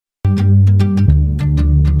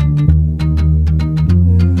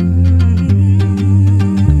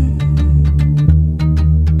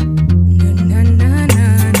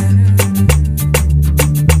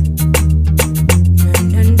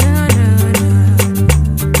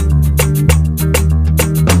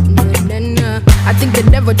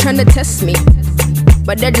trying to test me,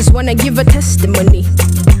 but I just wanna give a testimony.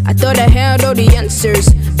 I thought I had all the answers,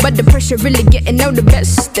 but the pressure really getting all the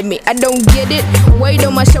best of me. I don't get it, weight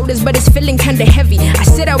on my shoulders, but it's feeling kinda heavy. I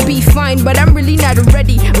said I'll be fine, but I'm really not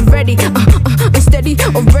ready. I'm ready, I'm steady,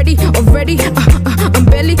 already, I'm barely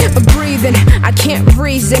breathing. I can't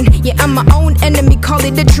reason, yeah, I'm my own enemy, call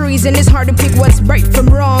it the treason. It's hard to pick what's right from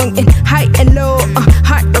wrong, and high and low,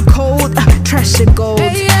 hot or cold, trash or gold.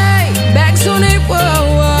 Hey, hey, back's on it, whoa,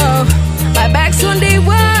 whoa. My back's on the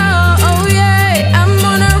wall, oh yeah, I'm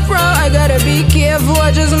on a roll. I gotta be careful,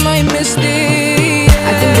 I just might miss it.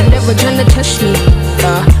 I think the devil tryna test me,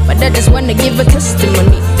 but I just wanna give a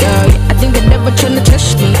testimony. Yeah, I think the devil tryna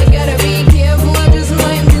test me. I gotta be careful, I just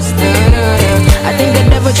might miss it. I think the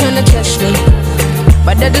devil tryna test me,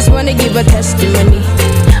 but I just wanna give a testimony.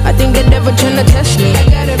 I think the devil tryna test me. I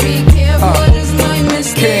gotta be careful, I just might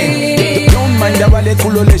miss it.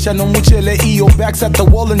 No muchele, your back's at the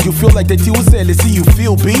wall and you feel like that you will see you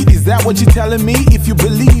feel beat. Is that what you're telling me? If you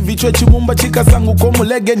believe it, Mumba chika sangu komu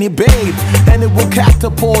legeni babe, and it will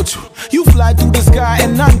catapult you. You fly through the sky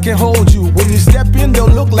and none can hold you. When you step in, they'll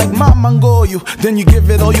look like mama go you. Then you give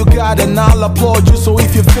it all you got and I'll applaud you. So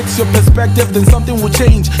if you fix your perspective, then something will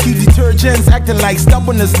change. You detergents acting like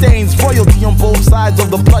stubborn stains. Royalty on both sides of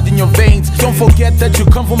the blood in your veins. Don't forget that you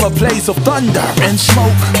come from a place of thunder and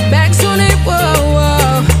smoke. Back's on it, whoa,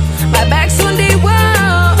 whoa. My back's on the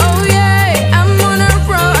wall, oh yeah, I'm on a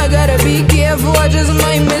roll. I gotta be careful, I just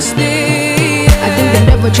might miss it. I think the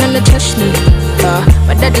devil tryna test me,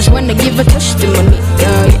 but I just wanna give a testimony.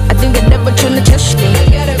 I think the devil tryna test me. I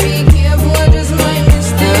gotta be careful, I just might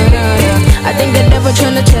miss it. I think the devil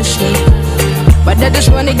tryna test me, but I just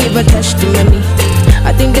wanna give a testimony.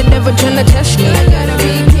 I think the devil tryna test me. I gotta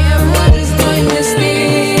be careful, I just might miss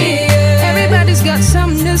it. Everybody's got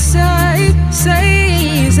something to say, say.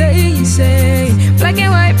 Black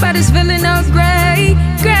and white, but it's feeling all gray,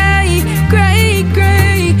 gray, gray,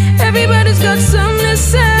 gray. Everybody's got something to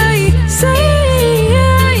say, say.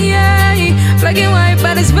 Black and white,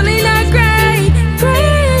 but it's feeling all gray,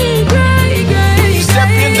 gray, gray, gray. Step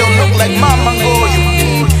in, don't look like mama go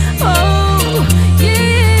you. Oh,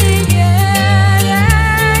 yeah,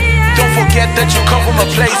 yeah. Don't forget that you come from a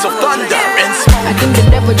place of thunder and smoke. I think the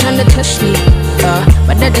devil tryna test me,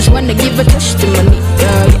 but I just wanna give a testimony.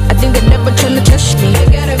 I think the devil tryna test me. I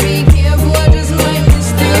gotta be careful, I just might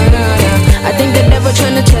miss it. I think the devil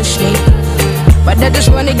tryna test me, but I just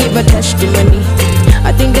wanna give a testimony.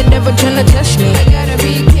 I think the devil tryna test me. I gotta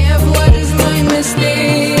be careful, I just might miss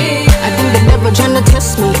it. I think the devil tryna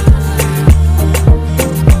test me.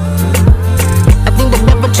 I think the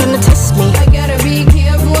devil tryna test me. I gotta be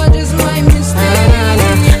careful, I just might miss it.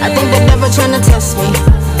 I think the devil tryna test me.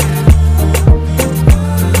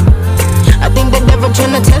 I think the devil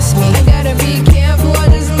tryna test me. I gotta be careful, I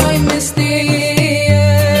just might miss it.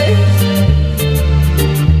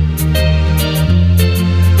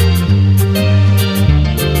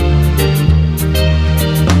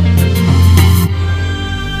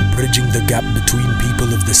 Bridging the gap between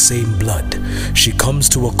people of the same blood, she comes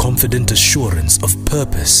to a confident assurance of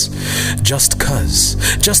purpose. Just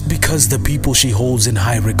because the people she holds in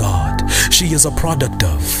high regard, she is a product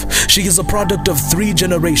of 3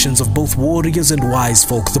 generations of both warriors and wise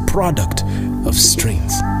folk, the product of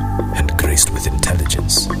strength and graced with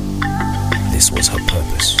intelligence. This was her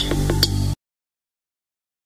purpose.